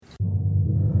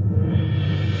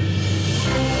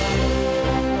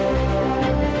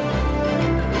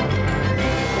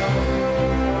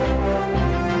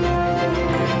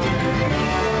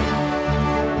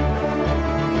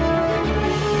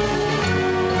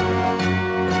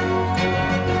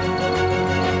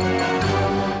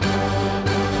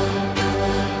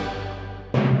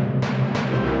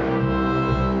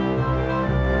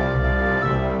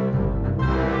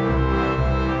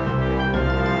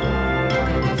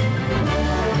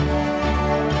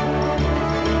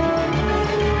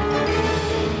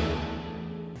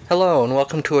Hello and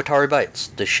welcome to Atari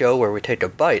Bytes, the show where we take a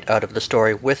bite out of the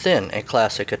story within a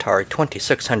classic Atari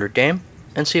 2600 game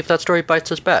and see if that story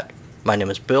bites us back. My name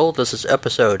is Bill, this is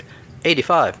episode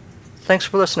 85. Thanks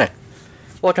for listening.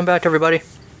 Welcome back everybody.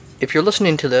 If you're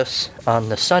listening to this on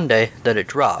the Sunday that it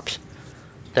drops,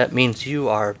 that means you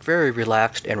are very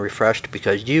relaxed and refreshed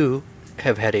because you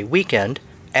have had a weekend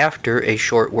after a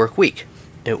short work week.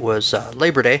 It was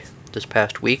Labor Day this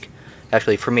past week.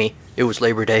 Actually, for me, it was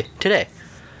Labor Day today.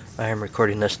 I am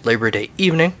recording this Labor Day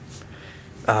evening.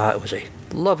 It was a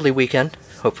lovely weekend.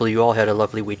 Hopefully you all had a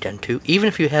lovely weekend too. Even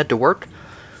if you had to work,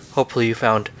 hopefully you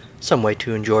found some way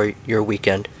to enjoy your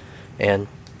weekend. And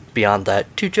beyond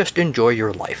that, to just enjoy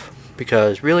your life.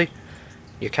 Because really,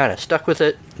 you're kind of stuck with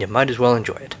it. You might as well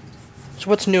enjoy it. So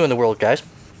what's new in the world, guys?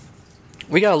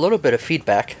 We got a little bit of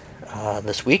feedback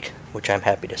this week, which I'm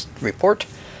happy to report.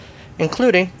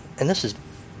 Including, and this is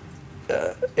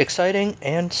exciting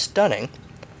and stunning,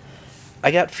 I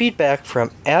got feedback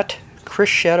from @Chris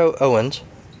Shad Owens,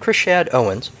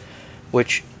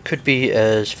 which could be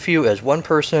as few as one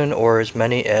person or as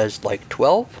many as like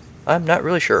 12. I'm not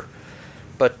really sure.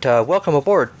 But welcome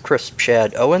aboard, Chris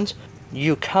Shad Owens.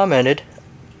 You commented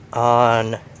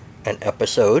on an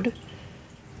episode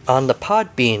on the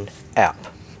Podbean app.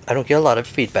 I don't get a lot of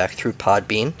feedback through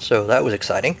Podbean, so that was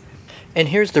exciting. And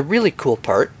here's the really cool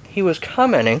part. He was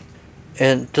commenting,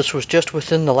 and this was just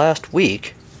within the last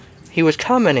week, he was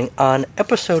commenting on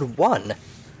episode 1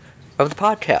 of the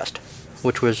podcast,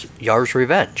 which was Yar's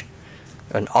Revenge,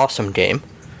 an awesome game,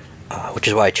 which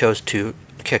is why I chose to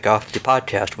kick off the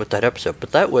podcast with that episode.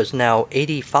 But that was now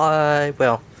 85,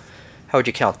 well, how would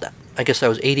you count that? I guess that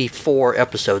was 84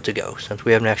 episodes ago, since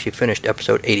we haven't actually finished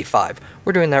episode 85.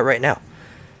 We're doing that right now.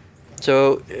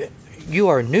 So, you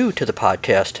are new to the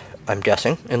podcast, I'm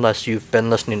guessing, unless you've been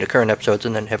listening to current episodes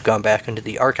and then have gone back into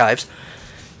the archives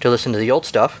to listen to the old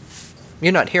stuff.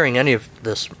 You're not hearing any of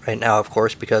this right now, of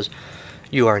course, because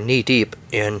you are knee-deep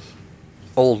in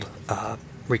old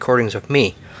recordings of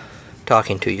me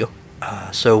talking to you.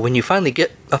 So when you finally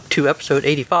get up to episode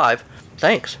 85,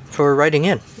 thanks for writing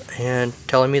in and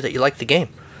telling me that you like the game.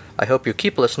 I hope you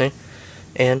keep listening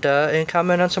and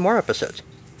comment on some more episodes.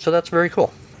 So that's very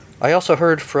cool. I also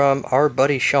heard from our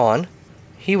buddy Sean.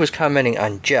 He was commenting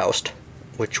on Joust,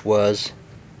 which was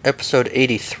episode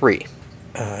 83.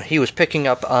 He was picking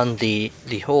up on the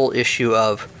whole issue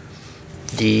of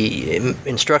the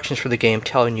instructions for the game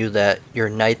telling you that your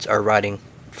knights are riding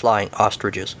flying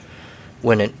ostriches,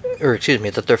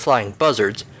 that they're flying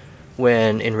buzzards,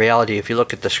 when in reality, if you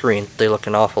look at the screen, they look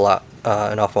They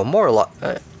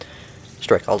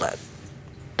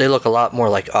look a lot more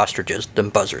like ostriches than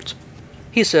buzzards.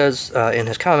 He says in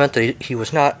his comment that he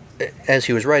was not, as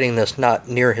he was writing this, not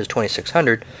near his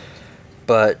 2600,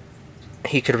 but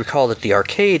he could recall that the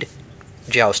arcade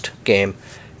Joust game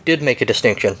did make a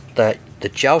distinction that the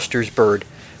jouster's bird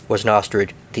was an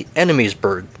ostrich, the enemy's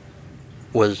bird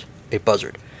was a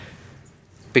buzzard.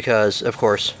 Because, of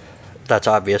course, that's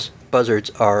obvious. Buzzards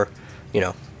are,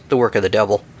 the work of the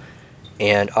devil,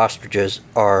 and ostriches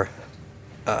are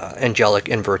angelic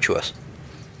and virtuous.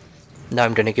 Now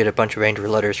I'm going to get a bunch of angry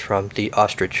letters from the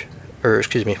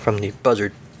from the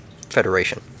Buzzard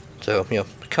Federation. So,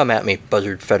 come at me,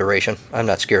 Buzzard Federation. I'm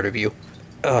not scared of you.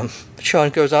 Sean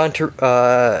goes on to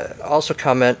also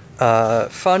comment,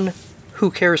 fun, who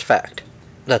cares fact.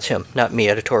 That's him, not me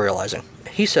editorializing.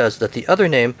 He says that the other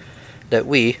name that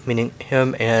we, meaning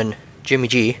him and Jimmy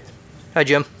G, hi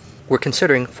Jim, were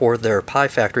considering for their Pie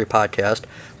Factory podcast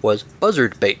was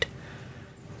Buzzard Bait,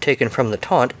 taken from the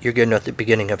taunt you're getting at the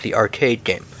beginning of the arcade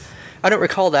game. I don't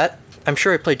recall that. I'm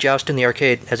sure I played Joust in the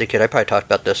arcade as a kid. I probably talked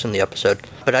about this in the episode,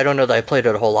 but I don't know that I played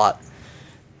it a whole lot.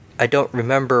 I don't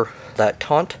remember that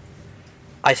taunt.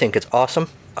 I think it's awesome.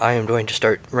 I am going to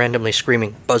start randomly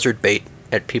screaming Buzzard Bait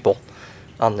at people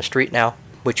on the street now,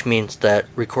 which means that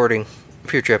recording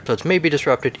future episodes may be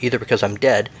disrupted either because I'm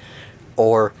dead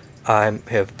or I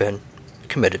have been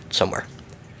committed somewhere.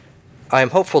 I am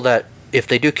hopeful that if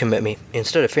they do commit me,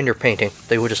 instead of finger painting,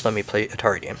 they will just let me play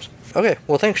Atari games. Okay,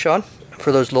 well thanks Sean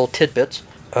for those little tidbits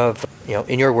of,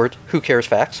 in your words, who cares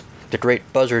facts. The great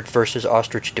buzzard versus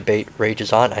ostrich debate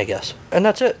rages on, I guess. And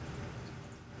that's it.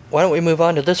 Why don't we move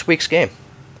on to this week's game?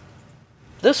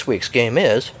 This week's game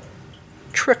is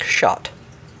Trick Shot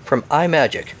from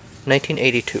iMagic,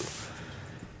 1982.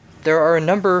 There are a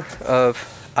number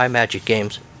of iMagic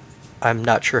games. I'm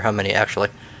not sure how many, actually.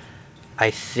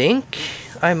 I think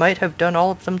I might have done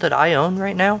all of them that I own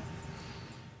right now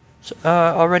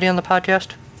already on the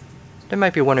podcast. There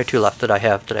might be one or two left that I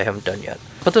haven't done yet.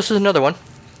 But this is another one,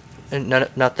 and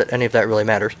not that any of that really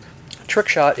matters. Trick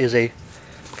Shot is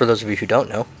for those of you who don't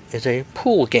know, is a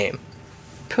pool game.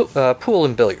 Pool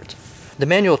and billiards. The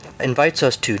manual invites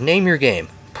us to name your game.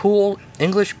 Pool,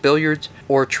 English, billiards,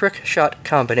 or trick shot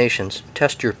combinations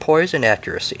test your poise and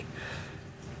accuracy,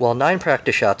 while 9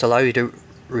 practice shots allow you to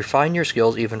refine your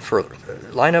skills even further.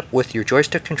 Line up with your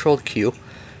joystick-controlled cue,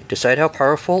 decide how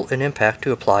powerful an impact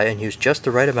to apply, and use just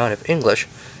the right amount of English.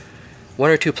 1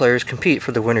 or 2 players compete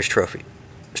for the winner's trophy,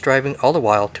 striving all the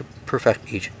while to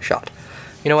perfect each shot.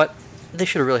 You know what? They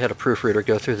should have really had a proofreader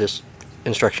go through this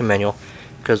instruction manual,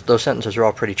 because those sentences are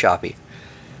all pretty choppy,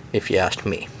 if you asked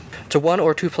me. It's a 1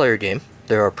 or 2 player game.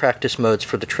 There are practice modes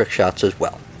for the trick shots as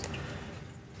well.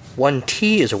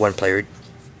 1T is a 1-player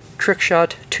trick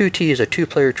shot, 2T is a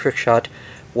 2-player trick shot,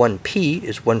 1P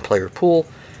is 1-player pool,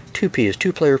 2P is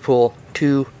 2-player pool,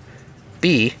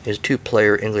 2B is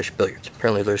 2-player English billiards.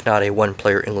 Apparently there's not a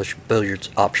 1-player English billiards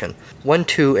option. 1,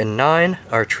 2, and 9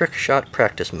 are trick shot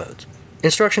practice modes.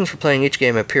 Instructions for playing each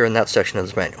game appear in that section of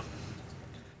this manual.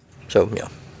 So,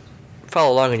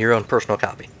 follow along in your own personal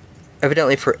copy.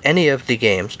 Evidently for any of the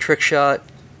games, trick shot,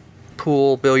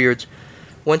 pool, billiards,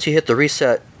 once you hit the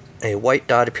reset, a white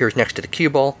dot appears next to the cue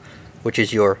ball, which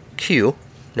is your cue,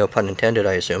 no pun intended,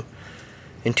 I assume.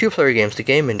 In 2-player games, the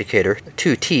game indicator,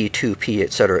 2T, 2P,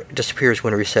 etc., disappears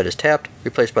when a reset is tapped,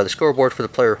 replaced by the scoreboard for the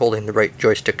player holding the right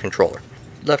joystick controller.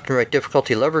 Left and right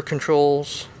difficulty lever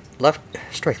controls, left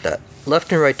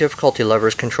and right difficulty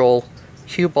levers control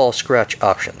cue ball scratch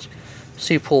options.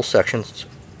 See pool sections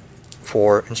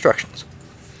for instructions.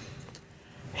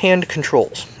 Hand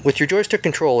controls. With your joystick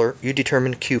controller, you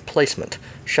determine cue placement,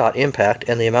 shot impact,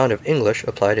 and the amount of English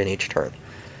applied in each turn.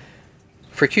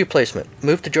 For cue placement,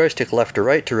 move the joystick left or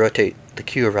right to rotate the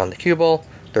cue around the cue ball.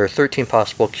 There are 13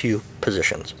 possible cue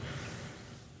positions.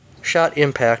 Shot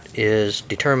impact is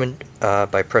determined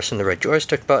by pressing the right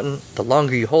joystick button. The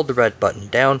longer you hold the red button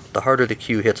down, the harder the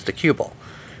cue hits the cue ball.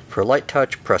 For light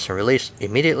touch, press and release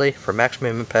immediately. For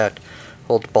maximum impact,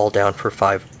 hold the button down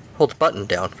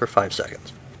for 5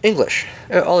 seconds. English.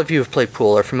 All of you who have played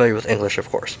pool are familiar with English, of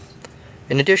course.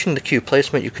 In addition to cue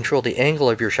placement, you control the angle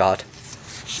of your shot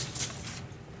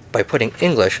by putting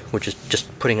English, which is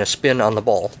just putting a spin on the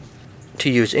ball. To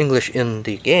use English in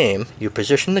the game, you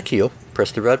position the cue,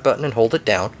 press the red button and hold it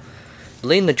down,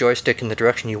 lean the joystick in the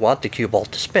direction you want the cue ball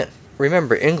to spin.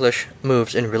 Remember, English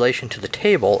moves in relation to the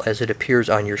table as it appears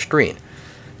on your screen.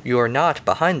 You are not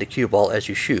behind the cue ball as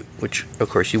you shoot, which of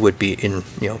course you would be in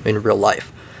real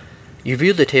life. You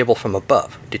view the table from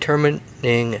above, determine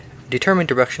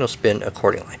directional spin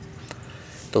accordingly.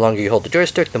 The longer you hold the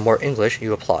joystick, the more English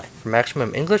you apply. For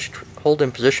maximum English, hold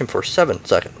in position for 7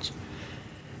 seconds.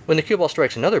 When the cue ball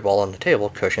strikes another ball on the table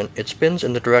cushion, it spins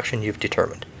in the direction you've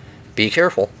determined. Be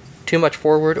careful. Too much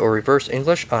forward or reverse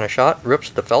English on a shot rips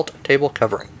the felt table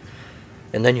covering.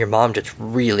 And then your mom gets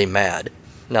really mad.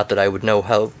 Not that I would know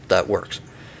how that works.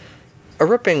 A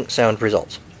ripping sound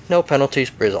results. No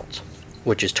penalties results.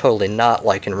 Which is totally not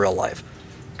like in real life.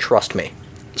 Trust me.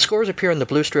 The scores appear on the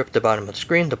blue strip at the bottom of the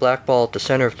screen. The black ball at the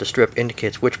center of the strip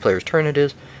indicates which player's turn it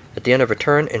is. At the end of a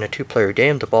turn in a 2-player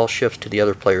game, the ball shifts to the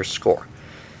other player's score.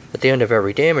 At the end of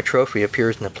every game, a trophy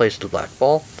appears in the place of the black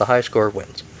ball. The high score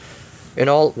wins. In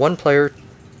all 1-player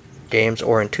games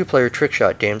or in 2-player trick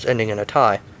shot games ending in a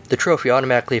tie, the trophy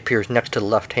automatically appears next to the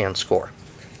left-hand score.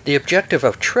 The objective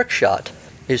of trick shot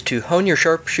is to hone your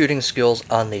sharp shooting skills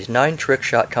on these 9 trick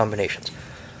shot combinations.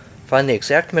 Find the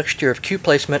exact mixture of cue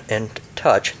placement and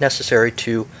touch necessary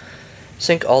to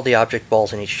sink all the object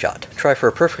balls in each shot. Try for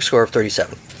a perfect score of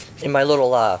 37. In my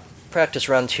little practice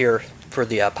runs here for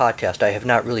the podcast, I have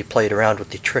not really played around with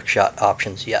the trick shot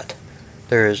options yet.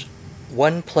 There is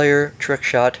 1-player trick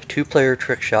shot, 2-player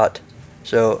trick shot,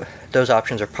 so those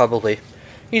options are probably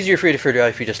easier for you to figure out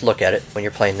if you just look at it when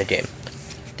you're playing the game.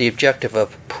 The objective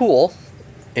of pool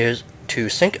is to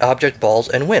sink object balls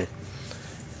and win.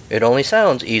 It only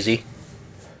sounds easy.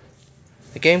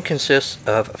 The game consists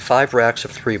of 5 racks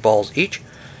of 3 balls each,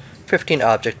 15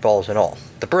 object balls in all.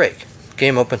 The break.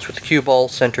 Game opens with the cue ball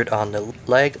centered on the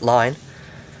leg line.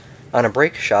 On a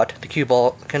break shot, the cue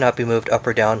ball cannot be moved up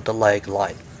or down the leg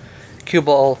line. The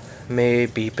cue may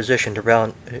be positioned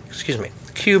around the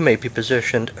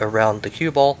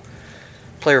cue ball.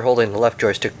 Player holding the left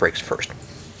joystick breaks first.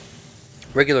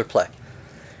 Regular play.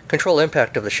 Control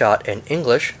impact of the shot in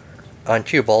English on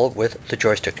cue ball with the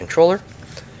joystick controller.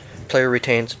 Player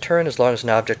retains turn as long as an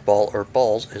object ball or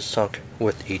balls is sunk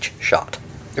with each shot.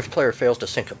 If player fails to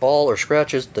sink a ball or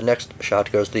scratches, the next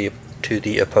shot goes to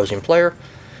the opposing player.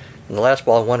 When the last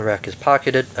ball in one rack is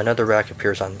pocketed, another rack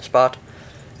appears on the spot.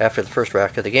 After the first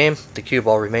rack of the game, the cue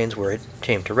ball remains where it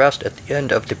came to rest at the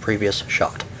end of the previous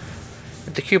shot.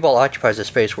 If the cue ball occupies a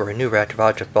space where a new rack of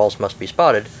object balls must be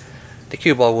spotted, the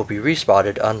cue ball will be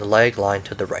respotted on the lag line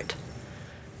to the right.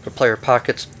 If a player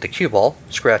pockets the cue ball,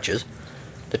 scratches,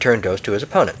 the turn goes to his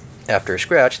opponent. After a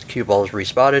scratch, the cue ball is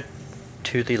respotted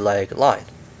to the lag line.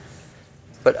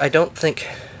 But I don't think...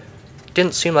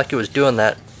 didn't seem like it was doing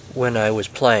that when I was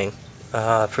playing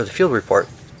for the field report.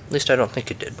 At least I don't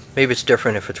think it did. Maybe it's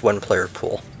different if it's one-player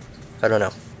pool. I don't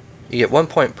know. You get 1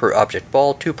 point per object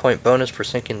ball, 2-point bonus for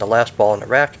sinking the last ball in the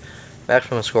rack,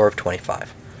 maximum score of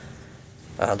 25.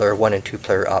 There are 1- and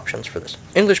 2-player options for this.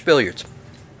 English Billiards.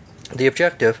 The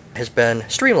objective has been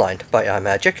streamlined by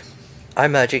iMagic.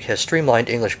 iMagic has streamlined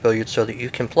English Billiards so that you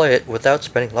can play it without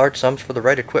spending large sums for the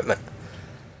right equipment.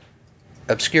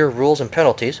 Obscure rules and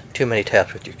penalties, too many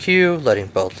taps with your cue, letting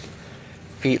both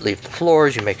feet leave the floor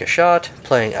as you make a shot,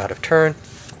 playing out of turn,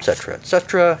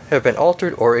 etc., have been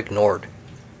altered or ignored.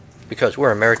 Because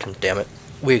we're Americans, damn it.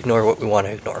 We ignore what we want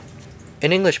to ignore.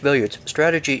 In English Billiards,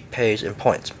 strategy pays in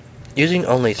points. Using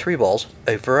only 3 balls,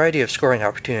 a variety of scoring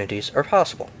opportunities are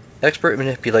possible. Expert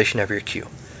manipulation of your cue.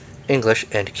 English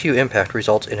and cue impact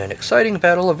results in an exciting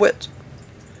battle of wits.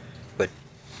 But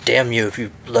damn you if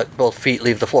you let both feet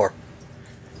leave the floor.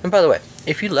 And by the way,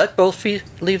 if you let both feet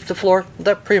leave the floor,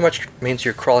 that pretty much means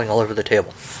you're crawling all over the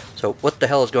table. So what the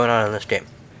hell is going on in this game?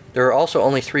 There are also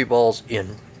only 3 balls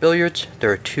in billiards.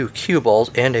 There are 2 cue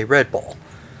balls and a red ball.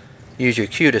 Use your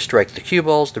cue to strike the cue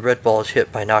balls. The red ball is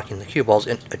hit by knocking the cue balls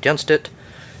against it.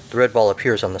 The red ball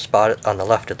appears on the spot on the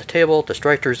left of the table. The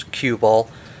striker's cue ball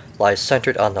lies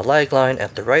centered on the lag line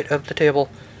at the right of the table.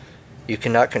 You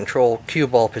cannot control cue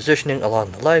ball positioning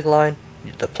along the lag line.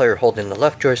 The player holding the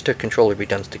left joystick controller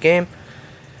begins the game.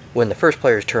 When the first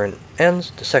player's turn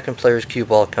ends, the second player's cue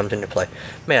ball comes into play.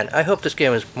 Man, I hope this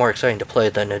game is more exciting to play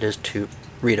than it is to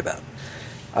read about.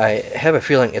 I have a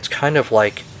feeling it's kind of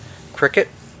like cricket,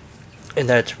 in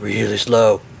that it's really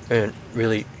slow and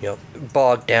really,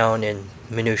 bogged down in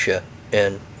minutia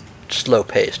and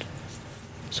slow-paced.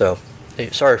 So,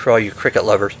 sorry for all you cricket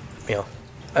lovers.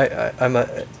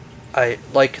 I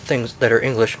like things that are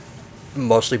English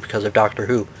mostly because of Doctor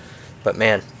Who, but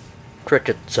man,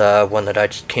 cricket's one that I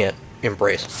just can't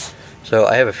embrace. So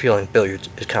I have a feeling billiards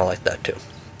is kind of like that too.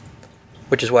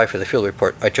 Which is why for the field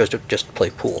report I chose to just play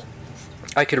pool.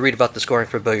 I could read about the scoring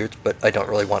for billiards, but I don't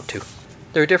really want to.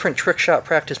 There are different trick shot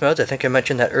practice modes. I think I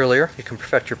mentioned that earlier. You can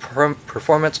perfect your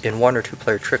performance in 1- or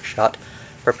 2-player trick shot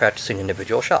by practicing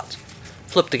individual shots.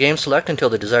 Flip the game select until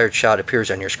the desired shot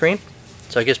appears on your screen.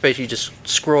 So I guess basically you just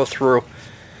scroll through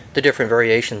the different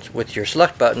variations with your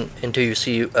select button until you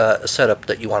see a setup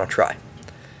that you want to try.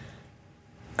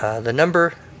 The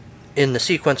number in the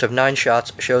sequence of 9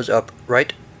 shots shows up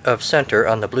right of center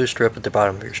on the blue strip at the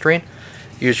bottom of your screen.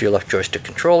 Use your left joystick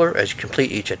controller. As you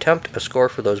complete each attempt, a score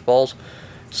for those balls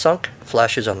sunk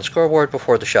flashes on the scoreboard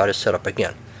before the shot is set up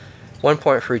again. 1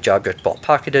 point for each object ball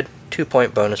pocketed,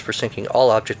 2-point bonus for sinking all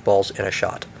object balls in a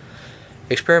shot.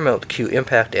 Experiment with cue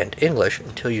impact and English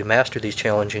until you master these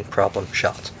challenging problem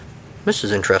shots. This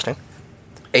is interesting.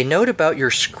 A note about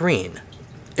your screen.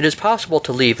 It is possible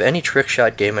to leave any trick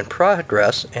shot game in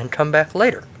progress and come back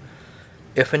later.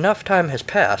 If enough time has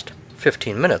passed,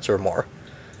 15 minutes or more,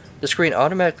 the screen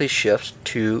automatically shifts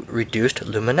to reduced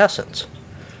luminescence.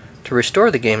 To restore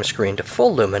the game screen to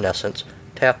full luminescence,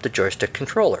 tap the joystick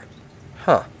controller.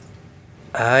 I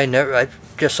don't know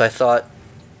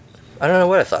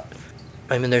what I thought.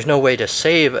 I mean, there's no way to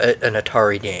save an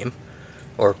Atari game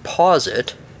or pause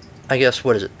it. I guess,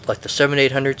 what is it, like the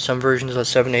 7800? Some versions of the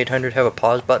 7800 have a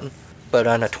pause button. But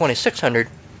on a 2600,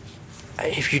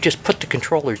 if you just put the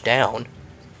controller down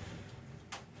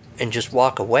and just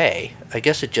walk away, I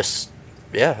guess it just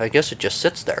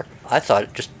sits there. I thought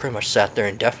it just pretty much sat there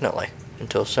indefinitely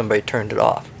until somebody turned it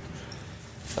off.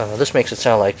 This makes it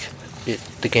sound like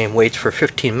the game waits for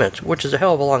 15 minutes, which is a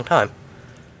hell of a long time.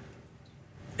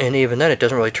 And even then, it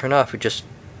doesn't really turn off. It just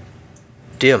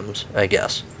dims, I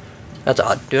guess. That's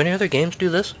odd. Do any other games do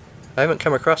this? I haven't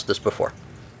come across this before.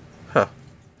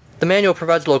 The manual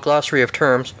provides a little glossary of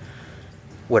terms.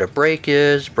 What a break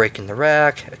is, breaking the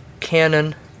rack, a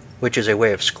cannon, which is a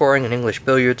way of scoring in English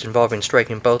billiards involving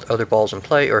striking both other balls in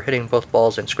play or hitting both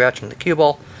balls and scratching the cue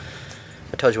ball.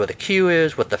 It tells you what a cue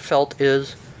is, what the felt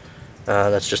is.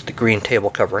 That's just the green table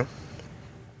covering.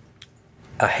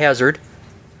 A hazard.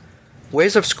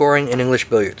 Ways of scoring in English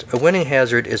billiards. A winning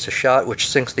hazard is a shot which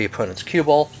sinks the opponent's cue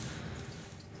ball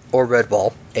or red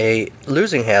ball. A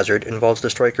losing hazard involves the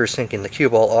striker sinking the cue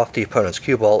ball off the opponent's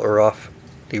cue ball or off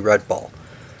the red ball.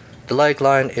 The lag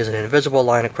line is an invisible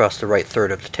line across the right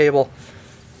third of the table.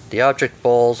 The object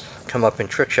balls come up in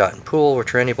trick shot and pool,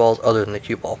 which are any balls other than the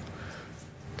cue ball.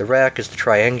 The rack is the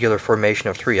triangular formation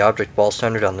of 3 object balls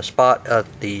centered on the spot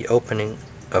at the opening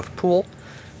of pool.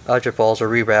 Object balls are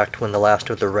re-racked when the last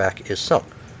of the rack is sunk.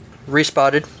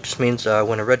 Respotted just means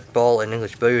when a red ball in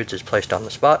English billiards is placed on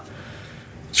the spot.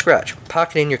 Scratch,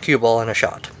 pocketing your cue ball on a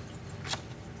shot.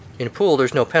 In pool,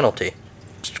 there's no penalty.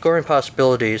 Scoring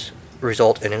possibilities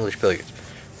result in English billiards.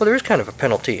 Well, there is kind of a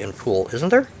penalty in pool, isn't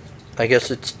there? I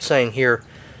guess it's saying here,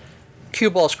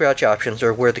 cue ball scratch options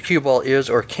are where the cue ball is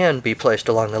or can be placed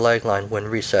along the leg line when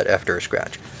reset after a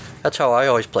scratch. That's how I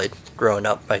always played growing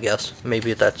up, I guess.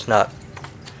 Maybe that's not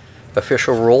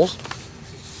official rules.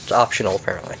 It's optional,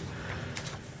 apparently.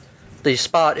 The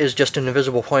spot is just an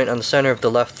invisible point on the center of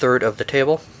the left third of the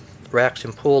table. Racks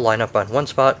in pool line up on one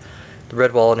spot. The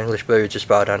red ball in English billiards is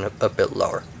spot on a bit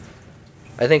lower.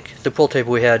 I think the pool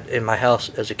table we had in my house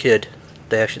as a kid,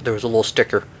 there was a little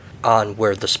sticker on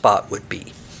where the spot would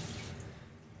be.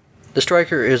 The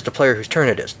striker is the player whose turn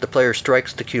it is. The player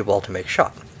strikes the cue ball to make a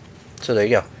shot. So there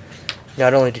you go.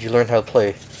 Not only did you learn how to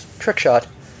play trick shot,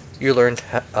 you learned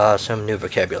some new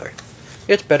vocabulary.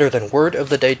 It's better than word of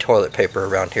the day toilet paper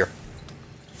around here.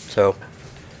 So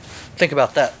think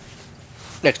about that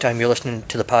next time you're listening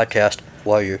to the podcast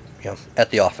while you're at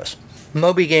the office.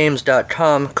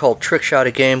 MobyGames.com called Trickshot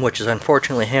a game which is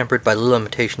unfortunately hampered by the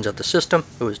limitations of the system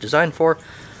it was designed for.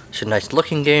 It's a nice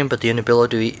looking game, but the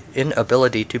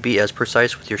inability to be as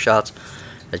precise with your shots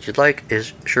as you'd like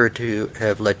is sure to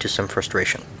have led to some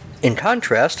frustration. In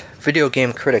contrast,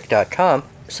 VideoGameCritic.com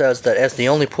says that as the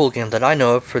only pool game that I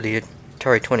know of for the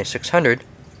Atari 2600,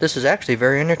 this is actually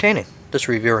very entertaining. This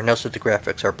reviewer notes that the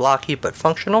graphics are blocky but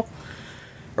functional.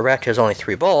 A rack has only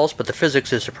 3 balls, but the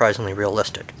physics is surprisingly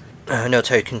realistic. Notes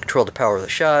how you can control the power of the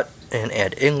shot and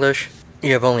add English.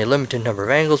 You have only a limited number of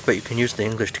angles, but you can use the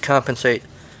English to compensate.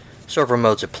 Several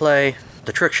modes of play.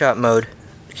 The trick shot mode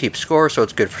keeps score, so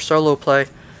it's good for solo play.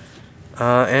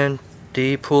 And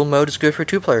the pool mode is good for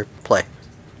 2-player play.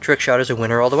 Trick shot is a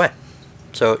winner all the way.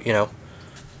 So,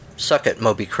 suck it,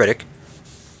 Moby Critic.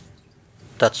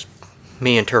 That's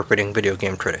me interpreting Video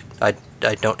Game Critic. I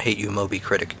don't hate you, Moby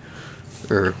Critic.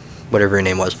 Or whatever your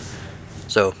name was.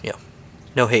 So,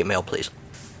 no hate mail, please.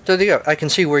 So there you go. I can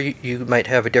see where you might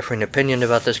have a different opinion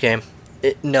about this game.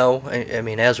 I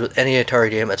mean, as with any Atari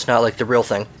game, it's not like the real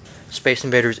thing. Space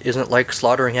Invaders isn't like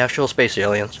slaughtering actual space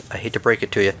aliens. I hate to break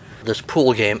it to you. This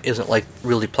pool game isn't like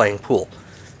really playing pool.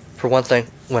 For one thing,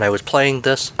 when I was playing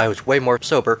this, I was way more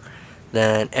sober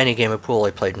than any game of pool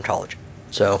I played in college.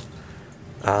 So,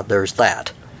 there's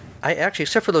that. I actually,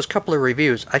 except for those couple of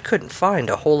reviews, I couldn't find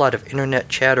a whole lot of internet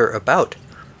chatter about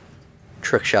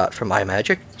Trickshot from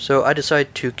iMagic, so I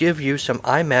decided to give you some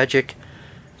iMagic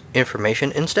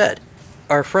information instead.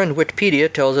 Our friend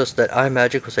Wikipedia tells us that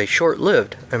iMagic was a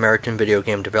short-lived American video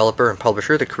game developer and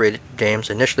publisher that created games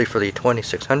initially for the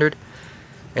 2600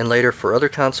 and later for other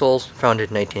consoles, founded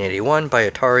in 1981 by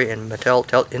Atari and Mattel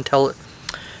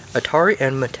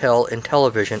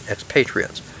Intellivision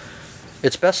expatriates.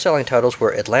 Its best-selling titles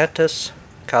were Atlantis,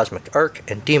 Cosmic Ark,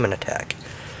 and Demon Attack.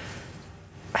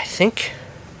 I think,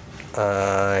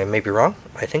 I may be wrong,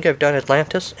 I think I've done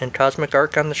Atlantis and Cosmic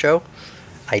Ark on the show.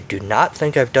 I do not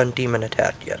think I've done Demon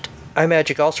Attack yet.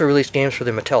 iMagic also released games for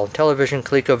the Mattel Intellivision,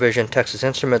 ColecoVision, Texas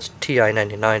Instruments,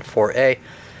 TI-99-4A,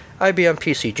 IBM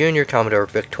PC Junior, Commodore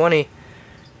VIC-20,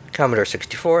 Commodore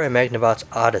 64, and Magnavox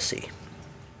Odyssey.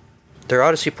 Their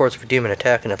Odyssey ports for Demon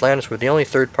Attack and Atlantis were the only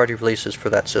third-party releases for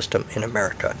that system in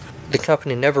America. The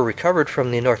company never recovered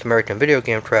from the North American video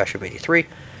game crash of '83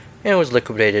 and was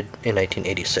liquidated in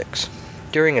 1986.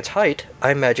 During its height,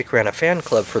 iMagic ran a fan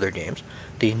club for their games,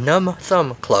 the Numb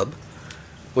Thumb Club,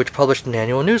 which published an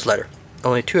annual newsletter.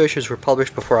 Only 2 issues were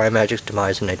published before iMagic's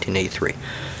demise in 1983.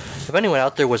 If anyone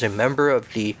out there was a member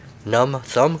of the Numb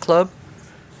Thumb Club,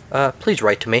 please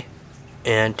write to me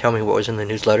and tell me what was in the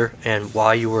newsletter and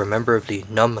why you were a member of the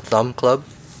Numb Thumb Club.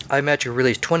 iMagic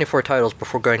released 24 titles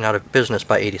before going out of business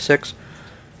by '86,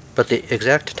 but the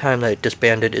exact time that it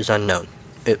disbanded is unknown,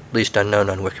 at least unknown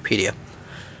on Wikipedia.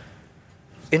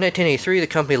 In 1983, the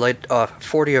company laid off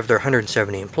 40 of their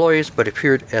 170 employees, but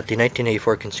appeared at the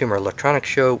 1984 Consumer Electronics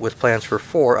Show with plans for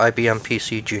 4 IBM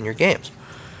PC Junior games.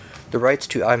 The rights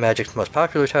to iMagic's most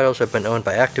popular titles have been owned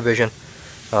by Activision.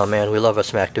 Oh man, we love us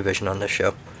some Activision on this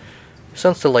show.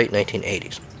 Since the late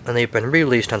 1980s, and they've been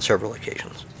re-released on several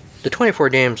occasions. The 24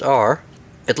 games are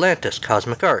Atlantis,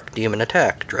 Cosmic Ark, Demon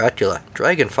Attack, Dracula,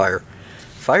 Dragonfire,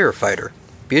 Firefighter,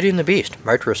 Beauty and the Beast,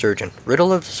 Microsurgeon,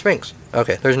 Riddle of the Sphinx.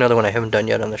 Okay, there's another one I haven't done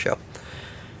yet on the show.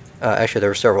 Actually, there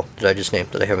were several that I just named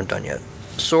that I haven't done yet.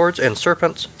 Swords and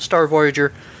Serpents, Star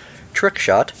Voyager,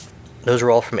 Trickshot, those are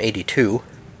all from '82,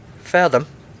 Fathom,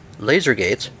 Laser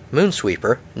Gates,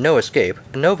 Moonsweeper, No Escape,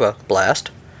 Nova Blast,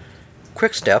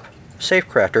 Quickstep,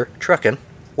 Safecrafter, Truckin',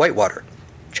 Whitewater,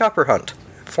 Chopper Hunt,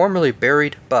 formerly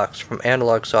buried box from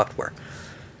Analog Software,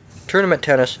 Tournament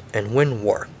Tennis, and Win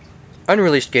War.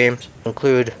 Unreleased games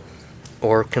include,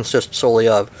 or consist solely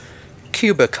of,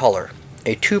 Cubicolor,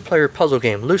 a 2-player puzzle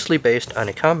game loosely based on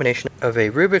a combination of a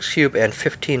Rubik's Cube and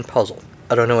 15 puzzle.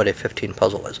 I don't know what a 15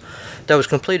 puzzle is. That was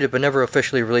completed but never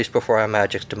officially released before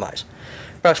Imagic's demise.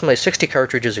 Approximately 60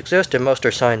 cartridges exist, and most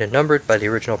are signed and numbered by the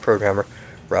original programmer,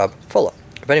 Rob Fulop.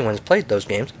 If anyone's played those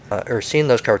games, or seen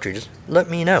those cartridges, let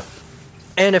me know.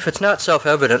 And if it's not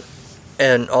self-evident,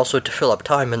 and also to fill up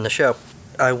time in the show,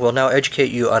 I will now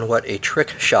educate you on what a trick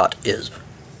shot is.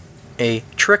 A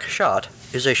trick shot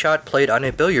is a shot played on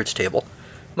a billiards table,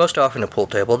 most often a pool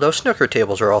table, though snooker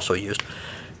tables are also used,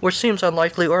 which seems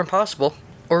unlikely or impossible,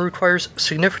 or requires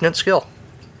significant skill.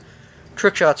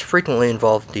 Trick shots frequently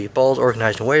involve the balls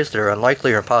organized in ways that are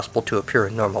unlikely or impossible to appear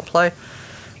in normal play,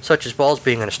 such as balls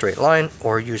being in a straight line,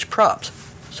 or use props,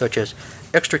 such as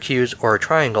extra cues or a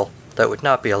triangle that would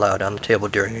not be allowed on the table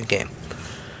during a game.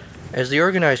 As the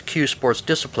organized cue sports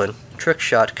discipline, trick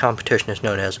shot competition is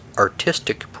known as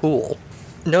artistic pool.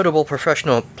 Notable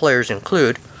professional players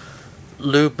include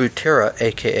Lou Butera,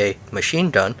 aka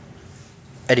Machine Gun,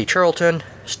 Eddie Charlton,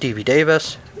 Steve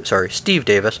Davis,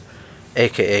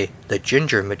 aka the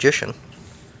Ginger Magician,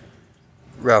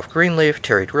 Ralph Greenleaf,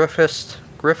 Terry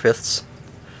Griffiths,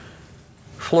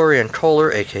 Florian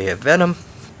Kohler, aka Venom.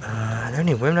 Are there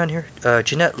any women on here?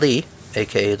 Jeanette Lee,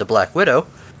 aka the Black Widow.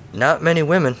 Not many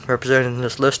women represented in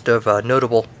this list of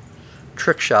notable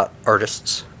trick shot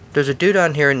artists. There's a dude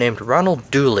on here named Ronald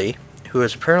Dooley, who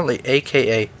is apparently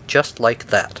aka Just Like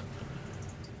That.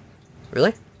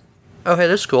 Really? Oh, hey,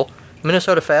 this is cool.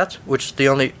 Minnesota Fats, which is the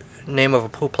only name of a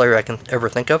pool player I can ever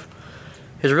think of.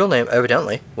 His real name,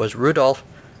 evidently, was Rudolph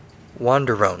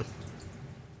Wanderone.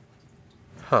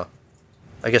 Huh.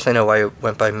 I guess I know why it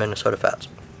went by Minnesota Fats.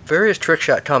 Various trick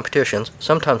shot competitions,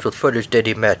 sometimes with footage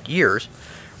dating back years,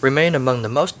 remain among the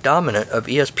most dominant of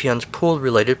ESPN's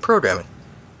pool-related programming.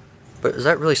 But is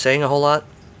that really saying a whole lot?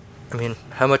 I mean,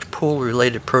 how much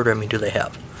pool-related programming do they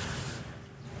have?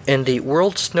 And the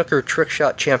World Snooker Trick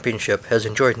Shot Championship has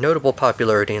enjoyed notable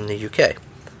popularity in the UK.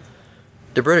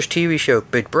 The British TV show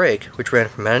Big Break, which ran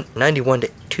from 1991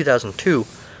 to 2002,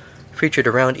 featured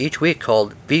a round each week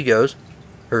called Virgo's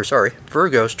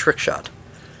Trick Shot.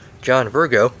 John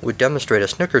Virgo would demonstrate a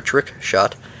snooker trick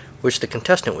shot, which the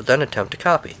contestant would then attempt to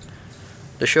copy.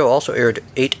 The show also aired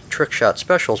 8 trick shot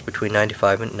specials between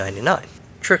 1995 and 1999.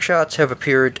 Trick shots have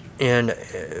appeared in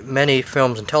many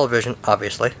films and television,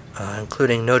 obviously,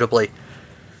 including notably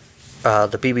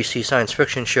the BBC science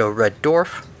fiction show Red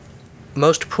Dwarf.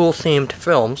 Most pool-themed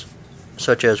films,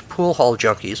 such as Pool Hall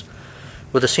Junkies,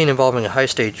 with a scene involving a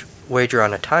high-stage wager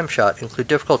on a time shot, include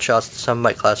difficult shots that some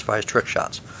might classify as trick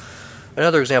shots.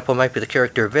 Another example might be the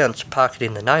character Vince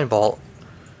pocketing the 9-ball,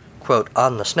 quote,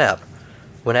 on the snap,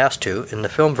 when asked to in the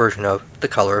film version of The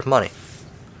Color of Money,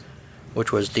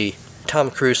 which was the Tom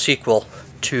Cruise sequel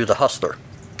to The Hustler,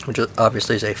 which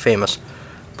obviously is a famous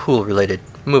pool-related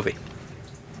movie.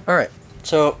 Alright,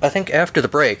 so I think after the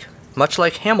break, much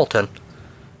like Hamilton,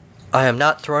 I am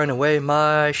not throwing away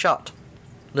my shot.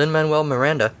 Lin-Manuel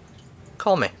Miranda,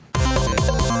 call me.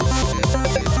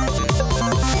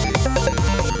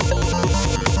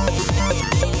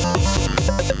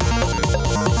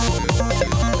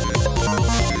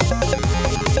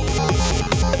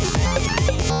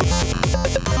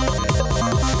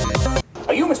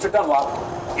 Are you Mr.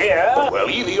 Dunlop? Yeah? Well,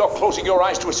 either you're closing your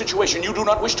eyes to a situation you do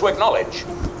not wish to acknowledge,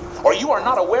 or you are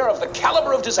not aware of the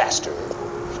caliber of disaster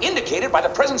indicated by the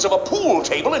presence of a pool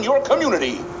table in your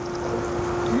community.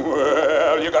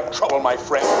 Well, you got trouble, my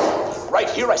friend. Right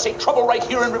here, I say trouble right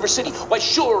here in River City. Why,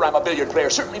 sure, I'm a billiard player.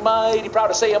 Certainly mighty proud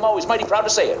to say I'm always mighty proud to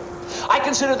say it. I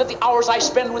consider that the hours I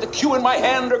spend with a cue in my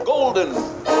hand are golden.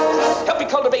 Help me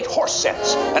cultivate horse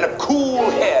sense and a cool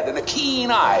head and a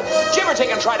keen eye. Did you ever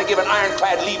take and try to give an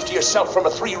ironclad leave to yourself from a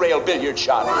 3-rail billiard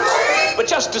shot? But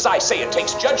just as I say it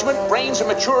takes judgment, brains, and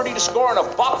maturity to score in a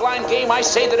bop-line game, I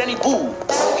say that any boo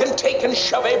can take and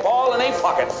shove a ball in a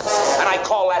pocket. And I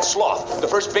call that sloth. The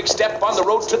first big step on the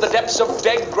road to the depths of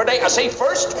degradation. I say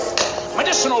first,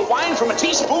 medicinal wine from a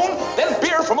teaspoon, then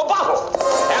beer from a bottle.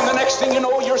 And the next thing you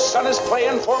know, your son is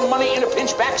playing for money in a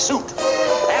pinchback suit.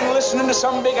 And listening to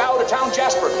some big out-of-town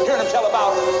Jasper, hearing him tell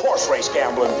about horse race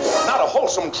gambling. Not a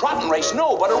wholesome trotting race,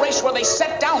 no, but a race where they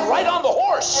set down right on the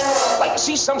horse. Like to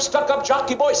see some stuck-up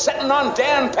jockey boy setting on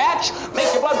Dan Patch,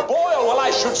 make your blood boil, well,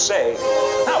 I should say.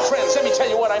 Now, friends, let me tell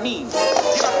you what I mean.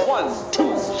 You got 1,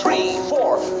 2, 3,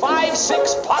 4, 5,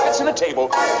 6 pockets in a table.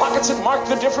 Pockets that mark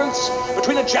the difference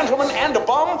between a gentleman and a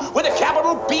bum with a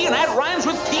capital B, and that rhymes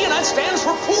with P, and that stands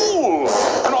for pool.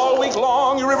 And all week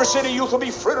long, your River River City youth will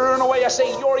be frittering away. I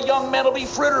say your young men will be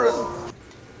frittering.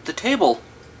 The table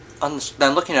that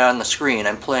I'm looking at on the screen,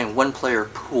 I'm playing one-player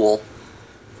pool,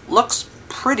 looks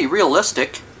pretty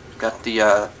realistic. Got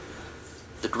the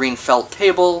green felt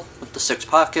table with the 6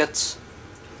 pockets.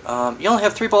 You only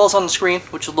have 3 balls on the screen,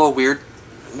 which is a little weird.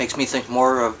 It makes me think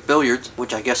more of billiards,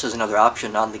 which I guess is another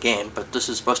option on the game, but this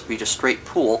is supposed to be just straight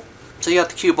pool. So you got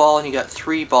the cue ball, and you got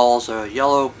 3 balls, a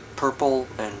yellow, purple,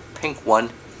 and pink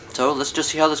one. So let's just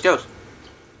see how this goes.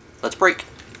 Let's break.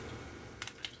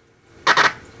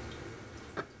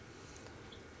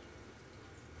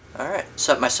 Alright,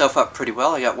 set myself up pretty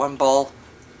well. I got 1 ball,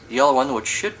 the yellow one, which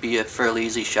should be a fairly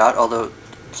easy shot, although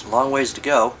it's a long ways to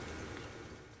go.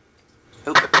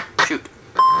 Oh, shoot.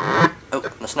 Oh,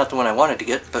 that's not the one I wanted to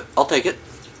get, but I'll take it.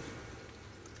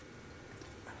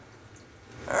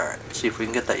 Alright, let's see if we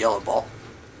can get that yellow ball.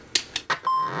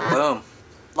 Boom.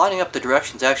 Lining up the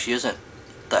directions actually isn't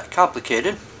that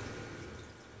complicated.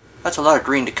 That's a lot of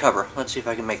green to cover. Let's see if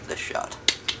I can make this shot.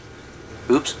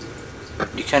 Oops.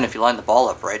 You can if you line the ball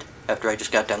up right, after I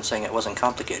just got done saying it wasn't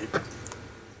complicated.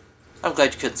 I'm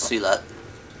glad you couldn't see that.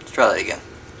 Let's try that again.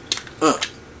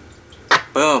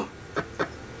 Boom.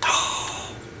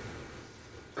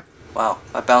 Wow,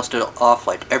 I bounced it off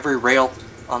like every rail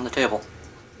on the table.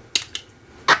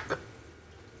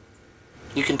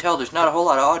 You can tell there's not a whole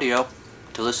lot of audio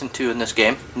to listen to in this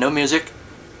game. No music.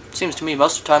 Seems to me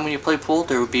most of the time when you play pool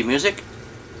there would be music,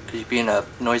 because you'd be in a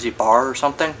noisy bar or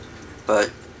something,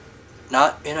 but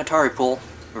not in Atari pool,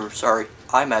 or sorry,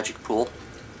 iMagic pool.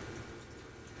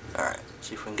 Alright,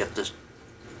 see if we can get this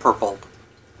purple,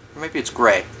 or maybe it's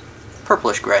gray,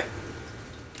 purplish gray.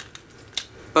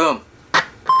 Boom.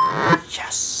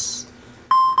 Yes!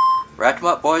 Rack 'em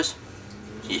up, boys.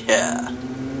 Yeah.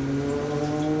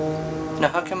 Now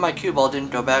how come my cue ball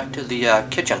didn't go back to the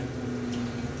kitchen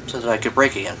so that I could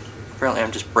break again? Apparently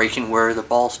I'm just breaking where the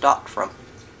ball stopped from.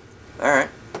 Alright.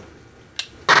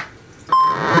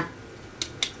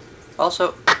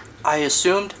 Also, I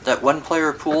assumed that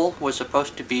one-player pool was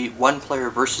supposed to be one player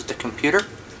versus the computer,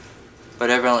 but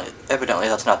evidently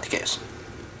that's not the case.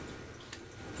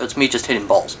 It's me just hitting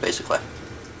balls, basically.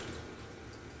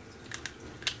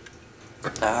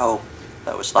 Ow,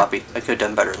 that was sloppy. I could have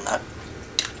done better than that.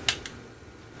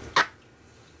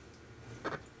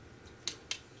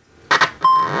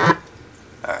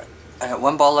 Alright, I have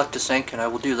 1 ball left to sink, and I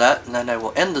will do that, and then I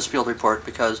will end this field report,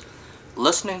 because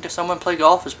listening to someone play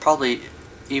golf is probably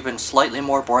even slightly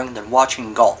more boring than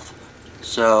watching golf.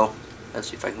 So, let's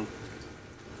see if I can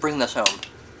bring this home.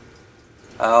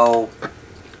 Oh.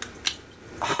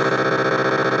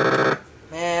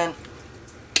 Man.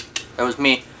 That was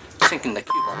me sinking the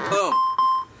cue ball. Boom.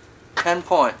 10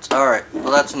 points. Alright,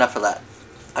 well that's enough of that.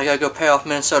 I gotta go pay off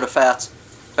Minnesota Fats.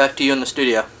 Back to you in the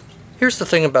studio. Here's the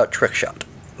thing about Trick Shot.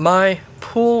 My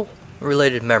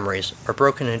pool-related memories are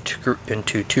broken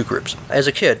into 2 groups. As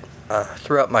a kid,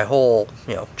 throughout my whole,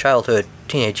 childhood,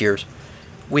 teenage years,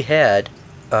 we had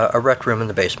a rec room in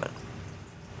the basement.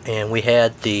 And we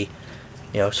had the,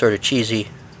 sort of cheesy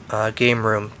game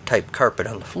room type carpet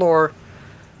on the floor.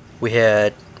 We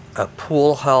had a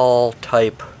pool hall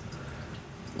type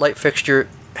light fixture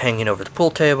hanging over the pool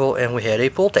table, and we had a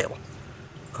pool table.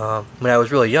 When I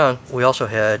was really young, we also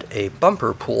had a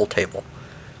bumper pool table,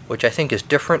 which I think is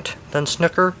different than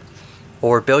snooker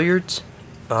or billiards,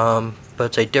 but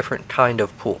it's a different kind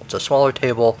of pool. It's a smaller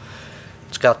table.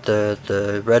 It's got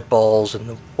the red balls and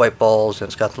the white balls, and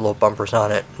it's got the little bumpers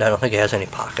on it, and I don't think it has any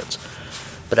pockets.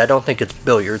 But I don't think it's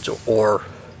billiards or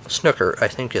snooker. I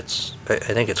think it's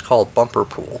called bumper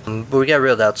pool. But we got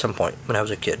rid of that at some point when I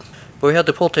was a kid. But we had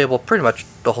the pool table pretty much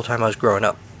the whole time I was growing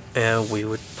up, and we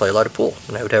would play a lot of pool.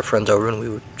 And I would have friends over, and we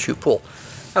would shoot pool.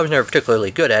 I was never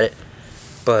particularly good at it,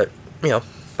 but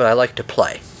I liked to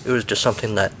play. It was just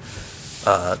something that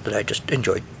I just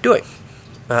enjoyed doing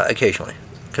occasionally,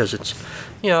 because it's,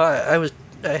 I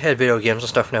had video games and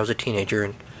stuff when I was a teenager,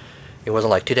 and it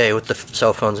wasn't like today with the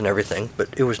cell phones and everything, but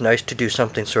it was nice to do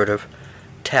something sort of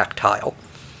tactile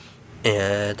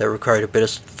and that required a bit of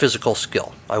physical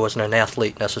skill. I wasn't an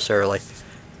athlete necessarily,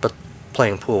 but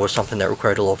playing pool was something that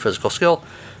required a little physical skill.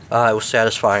 It was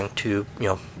satisfying to,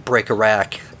 break a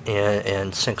rack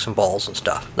and sink some balls and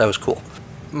stuff. That was cool.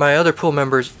 My other pool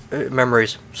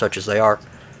memories, such as they are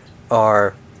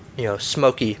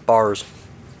smoky bars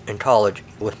in college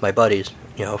with my buddies,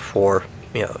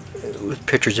 with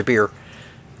pitchers of beer,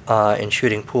 and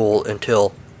shooting pool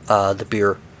until the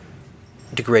beer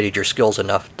degraded your skills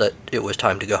enough that it was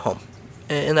time to go home.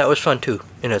 And that was fun too,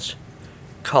 in its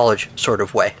college sort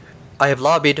of way. I have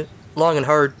lobbied long and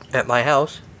hard at my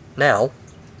house now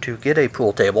to get a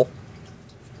pool table.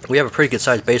 We have a pretty good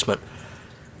sized basement,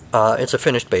 It's a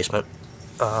finished basement,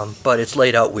 but it's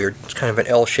laid out weird. It's kind of an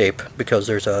L shape because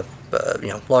there's a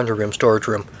laundry room, storage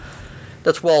room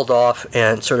that's walled off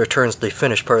and sort of turns the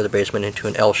finished part of the basement into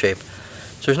an L shape.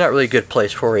 So there's not really a good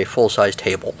place for a full-size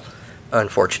table,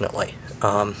 unfortunately.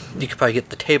 You could probably get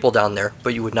the table down there,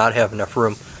 but you would not have enough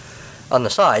room on the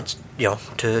sides,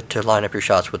 to line up your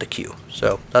shots with a cue.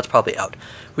 So that's probably out.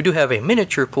 We do have a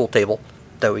miniature pool table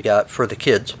that we got for the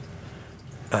kids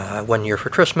 1 year for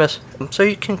Christmas. So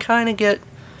you can kind of get,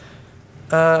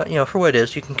 for what it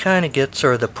is, you can kind of get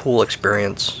sort of the pool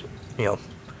experience,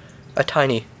 a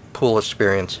tiny pool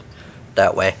experience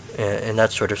that way. And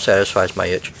that sort of satisfies my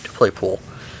itch to play pool.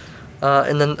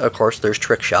 And then, of course, there's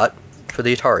Trick Shot for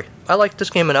the Atari. I like this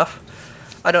game enough.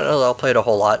 I don't know that I'll play it a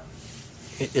whole lot.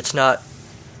 It's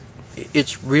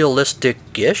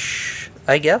realistic-ish,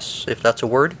 I guess, if that's a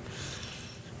word.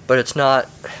 But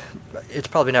it's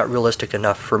probably not realistic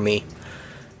enough for me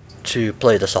to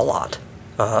play this a lot.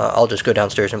 I'll just go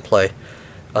downstairs and play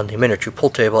on the miniature pool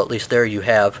table. At least there you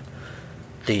have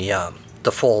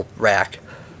the full rack,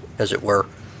 as it were,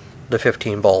 the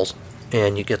 15 balls,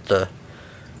 and you get the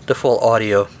full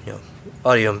audio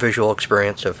and visual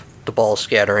experience of the balls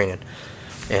scattering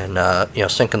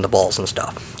and sinking the balls and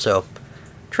stuff. So,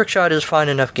 Trick Shot is a fine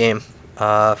enough game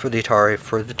for the Atari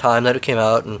for the time that it came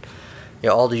out, and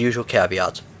all the usual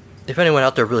caveats. If anyone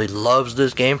out there really loves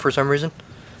this game for some reason,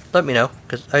 let me know,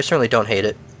 because I certainly don't hate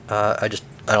it. I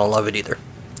don't love it either.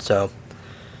 So,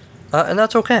 and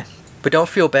that's okay. But don't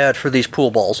feel bad for these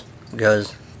pool balls,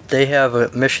 because they have a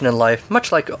mission in life,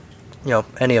 much like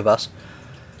any of us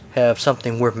have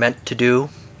something we're meant to do,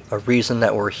 a reason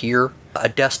that we're here, a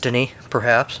destiny,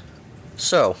 perhaps.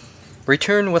 So,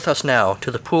 return with us now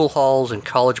to the pool halls and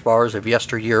college bars of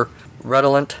yesteryear,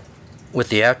 redolent with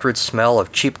the acrid smell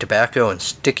of cheap tobacco and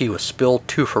sticky with spilled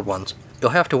two-for-ones.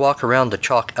 You'll have to walk around the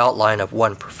chalk outline of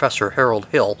one Professor Harold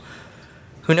Hill,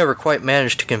 who never quite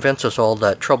managed to convince us all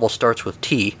that trouble starts with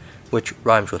T, which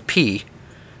rhymes with P,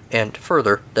 and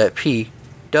further, that P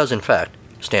does in fact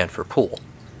stand for pool.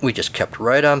 We just kept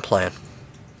right on playing.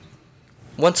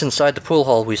 Once inside the pool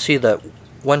hall, we see that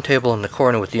one table in the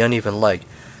corner with the uneven leg,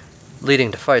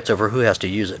 leading to fights over who has to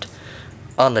use it.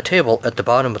 On the table, at the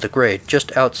bottom of the grade,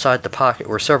 just outside the pocket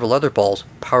where several other balls,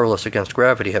 powerless against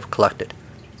gravity, have collected,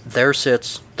 there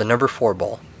sits the number 4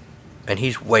 ball, and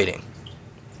he's waiting.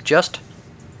 Just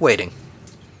waiting.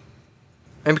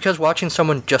 And because watching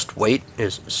someone just wait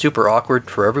is super awkward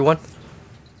for everyone,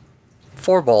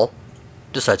 4 ball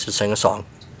decides to sing a song.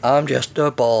 I'm just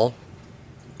a ball.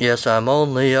 Yes, I'm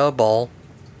only a ball.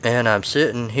 And I'm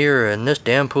sitting here in this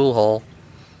damn pool hall.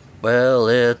 Well,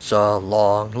 it's a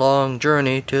long, long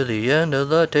journey to the end of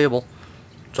the table.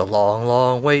 It's a long,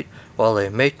 long wait while they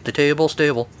make the table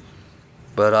stable.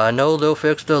 But I know they'll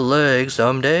fix the legs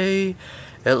someday.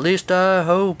 At least I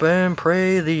hope and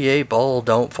pray the 8 ball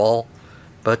don't fall.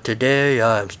 But today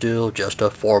I'm still just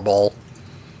a 4 ball.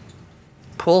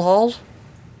 Pool halls?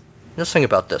 Just think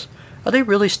about this. Are they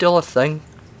really still a thing?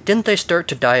 Didn't they start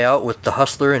to die out with the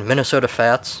Hustler and Minnesota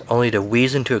Fats, only to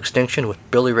wheeze into extinction with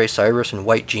Billy Ray Cyrus and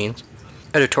White Jeans?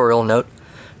 Editorial note.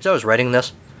 As I was writing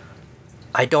this,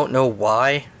 I don't know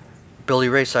why Billy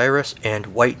Ray Cyrus and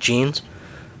White Jeans.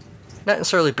 Not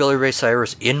necessarily Billy Ray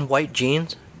Cyrus in white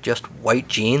jeans, just white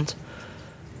jeans.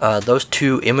 Those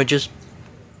two images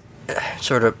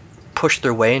sort of pushed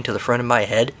their way into the front of my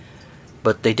head,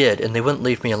 but they did, and they wouldn't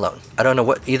leave me alone. I don't know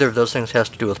what either of those things has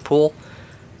to do with pool,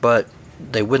 but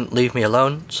they wouldn't leave me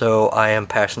alone, so I am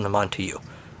passing them on to you.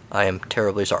 I am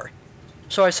terribly sorry.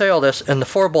 So I say all this, and the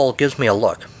 4 ball gives me a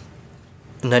look,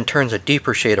 and then turns a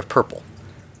deeper shade of purple.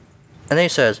 And then he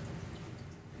says,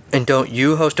 "And don't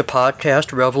you host a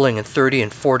podcast reveling in 30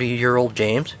 and 40-year-old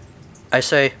James?" I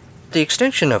say, "The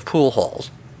extinction of pool halls,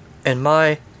 and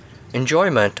my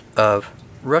enjoyment of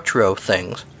retro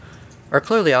things, are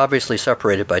clearly obviously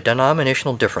separated by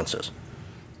denominational differences."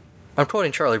 I'm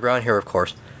quoting Charlie Brown here, of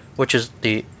course, which is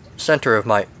the center of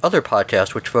my other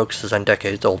podcast, which focuses on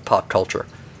decades-old pop culture.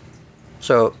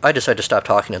 So I decided to stop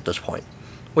talking at this point,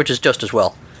 which is just as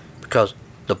well, because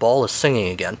the ball is singing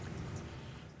again.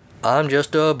 I'm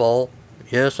just a ball,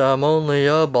 yes, I'm only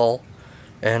a ball,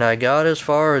 and I got as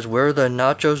far as where the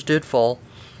nachos did fall.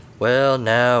 Well,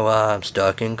 now I'm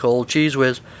stuck in cold cheese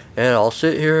whiz, and I'll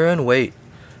sit here and wait,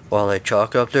 while they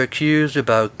chalk up their cues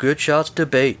about good shots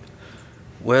debate.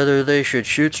 Whether they should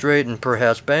shoot straight and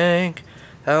perhaps bank,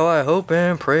 how I hope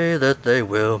and pray that they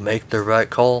will make the right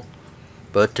call.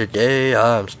 But today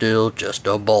I'm still just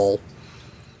a ball.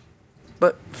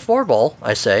 But 4 ball,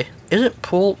 I say, isn't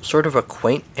pool sort of a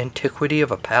quaint antiquity of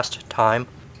a past time?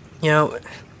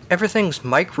 Everything's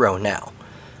micro now.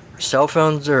 Cell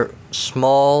phones are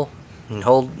small and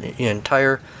hold your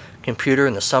entire computer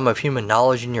and the sum of human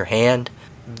knowledge in your hand.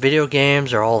 Video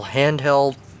games are all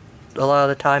handheld a lot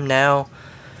of the time now.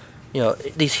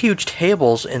 These huge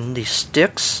tables and these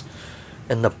sticks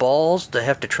and the balls that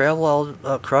have to travel all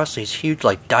across these huge,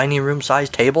 dining room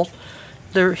sized tables,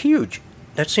 they're huge.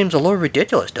 That seems a little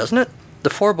ridiculous, doesn't it? The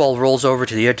 4-ball rolls over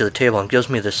to the edge of the table and gives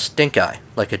me this stink eye,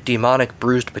 like a demonic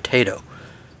bruised potato.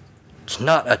 It's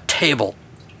not a table.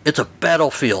 It's a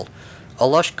battlefield. A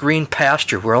lush green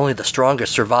pasture where only the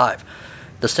strongest survive.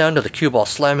 The sound of the cue ball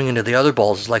slamming into the other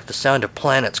balls is like the sound of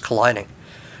planets colliding.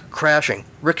 Crashing,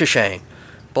 ricocheting,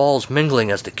 balls mingling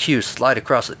as the cues slide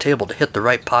across the table to hit the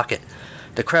right pocket.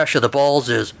 The crash of the balls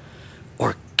is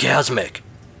orgasmic.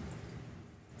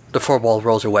 The 4-ball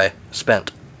rolls away,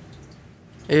 spent.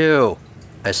 Ew,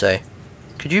 I say.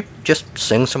 Could you just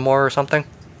sing some more or something?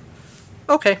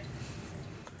 Okay.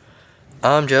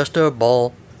 I'm just a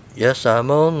ball. Yes,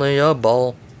 I'm only a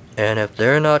ball. And if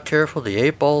they're not careful, the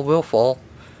 8-ball will fall.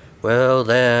 Well,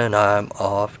 then I'm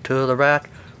off to the rack.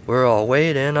 We're all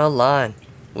waiting a line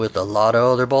with a lot of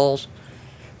other balls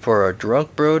for a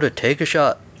drunk bro to take a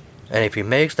shot. And if he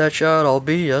makes that shot, I'll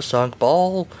be a sunk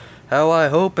ball. How I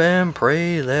hope and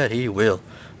pray that he will.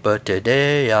 But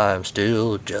today I'm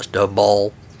still just a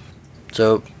ball.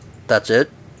 So that's it.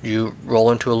 You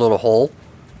roll into a little hole.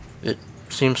 It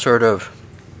seems sort of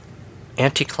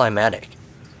anticlimactic.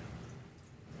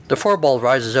 The 4-ball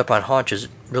rises up on haunches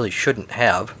it really shouldn't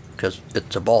have, because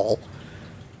it's a ball.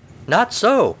 Not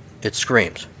so, it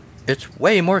screams. It's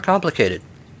way more complicated.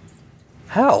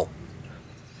 How?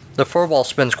 The 4-ball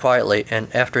spins quietly,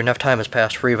 and after enough time has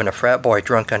passed for even a frat boy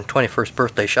drunk on 21st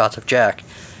birthday shots of Jack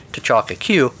to chalk a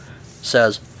cue,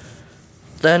 says,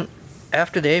 then,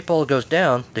 after the 8-ball goes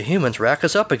down, the humans rack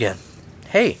us up again.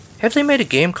 Hey, have they made a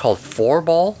game called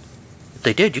 4-ball? If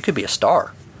they did, you could be a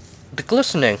star. The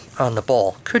glistening on the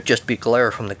ball could just be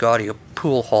glare from the gaudy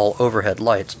pool hall overhead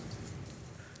lights.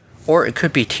 Or it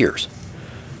could be tears.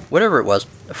 Whatever it was,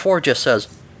 4 just says,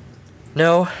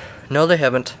 No, they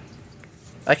haven't.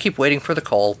 I keep waiting for the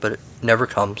call, but it never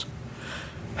comes.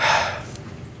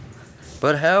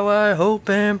 But how I hope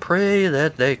and pray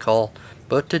that they call.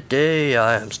 But today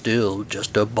I am still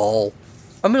just a ball.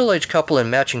 A middle-aged couple in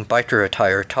matching biker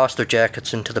attire toss their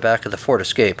jackets into the back of the Ford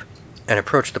Escape and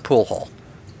approach the pool hall.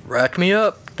 Rack me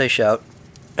up, they shout.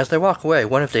 As they walk away,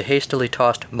 one of the hastily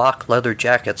tossed mock leather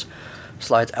jackets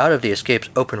slides out of the Escape's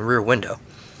open rear window.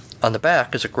 On the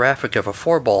back is a graphic of a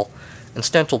 4-ball, and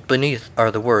stenciled beneath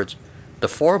are the words, The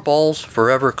 4 Balls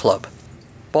Forever Club.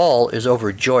 Ball is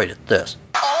overjoyed at this.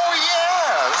 Oh, yes!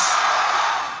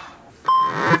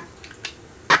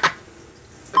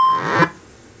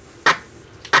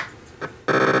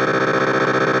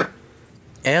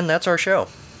 And that's our show.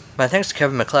 My thanks to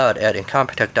Kevin MacLeod at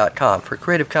Incompetech.com for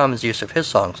Creative Commons use of his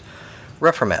songs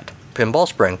Reformat, Pinball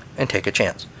Spring, and Take a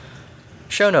Chance.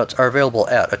 Show notes are available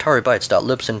at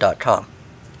ataribytes.libsyn.com.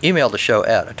 Email the show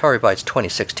at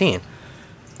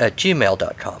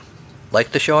ataribytes2016@gmail.com.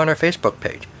 Like the show on our Facebook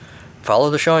page. Follow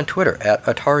the show on Twitter at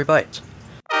ataribytes.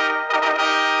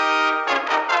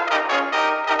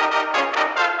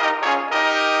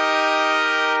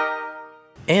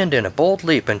 And in a bold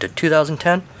leap into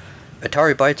 2010,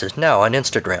 Atari Bytes is now on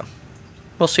Instagram.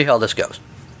 We'll see how this goes.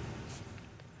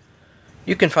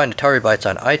 You can find Atari Bytes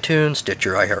on iTunes,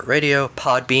 Stitcher, iHeartRadio,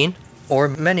 Podbean, or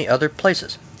many other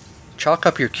places. Chalk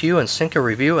up your cue and sink a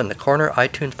review in the corner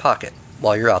iTunes pocket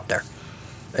while you're out there.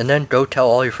 And then go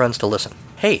tell all your friends to listen.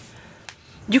 Hey,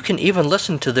 you can even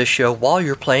listen to this show while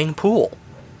you're playing pool.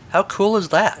 How cool is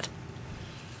that?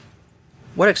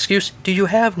 What excuse do you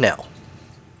have now?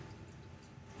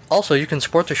 Also, you can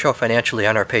support the show financially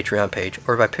on our Patreon page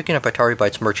or by picking up Atari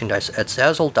Bytes merchandise at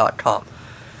Zazzle.com.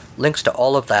 Links to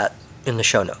all of that in the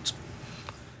show notes.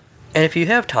 And if you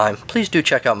have time, please do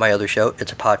check out my other show,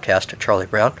 It's a Podcast, Charlie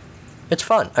Brown. It's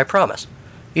fun, I promise.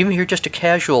 Even if you're just a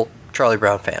casual Charlie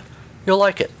Brown fan, you'll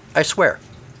like it, I swear.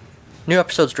 New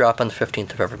episodes drop on the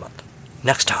 15th of every month.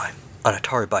 Next time on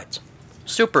Atari Bytes,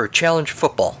 Super Challenge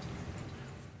Football,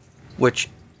 which,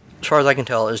 as far as I can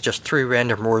tell, is just 3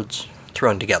 random words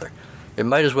thrown together. It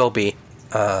might as well be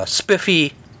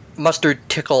spiffy mustard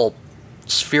tickle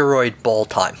spheroid ball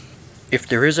time. If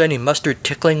there is any mustard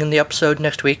tickling in the episode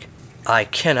next week, I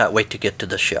cannot wait to get to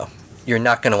this show. You're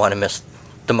not going to want to miss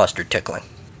the mustard tickling.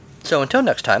 So until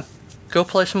next time, go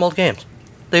play some old games.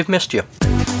 They've missed you.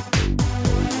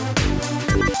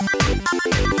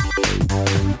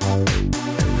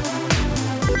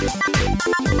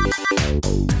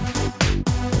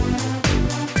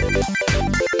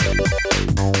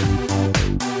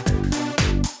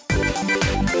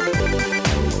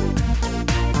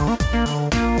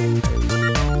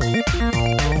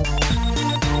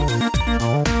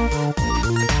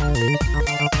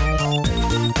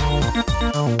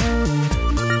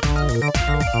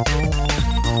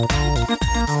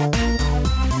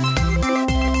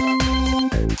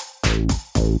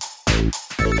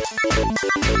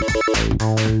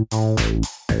 As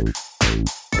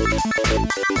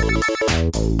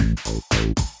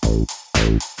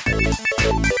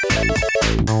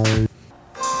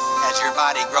your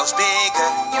body grows bigger,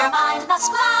 Your mind must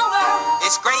flower,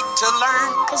 it's great to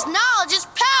learn. 'cause knowledge is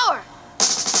power.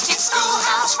 it's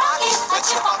Schoolhouse Rocky, the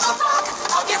chip off the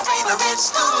block of your favorite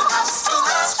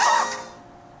Schoolhouse Rock.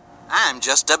 I'm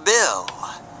just a Bill.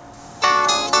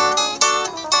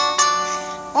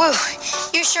 Woo,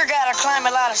 you sure gotta climb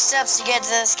a lot of steps to get to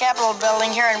this Capitol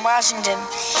building here in Washington.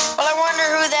 Well, I wonder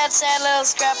who that sad little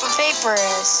scrap of paper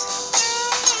is.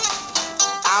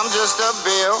 I'm just a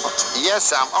Bill,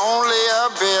 yes, I'm only a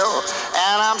Bill,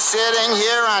 and I'm sitting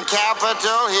here on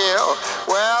Capitol Hill.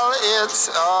 Well, it's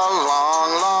a long,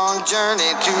 long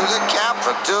journey to the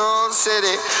capital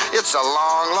city. It's a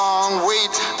long, long wait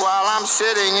while I'm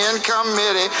sitting in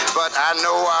committee, but I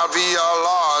know I'll be a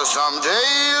law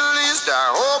someday. At least I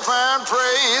hope and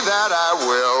pray that I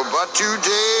will, but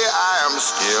today I am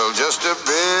still just a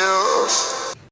Bill.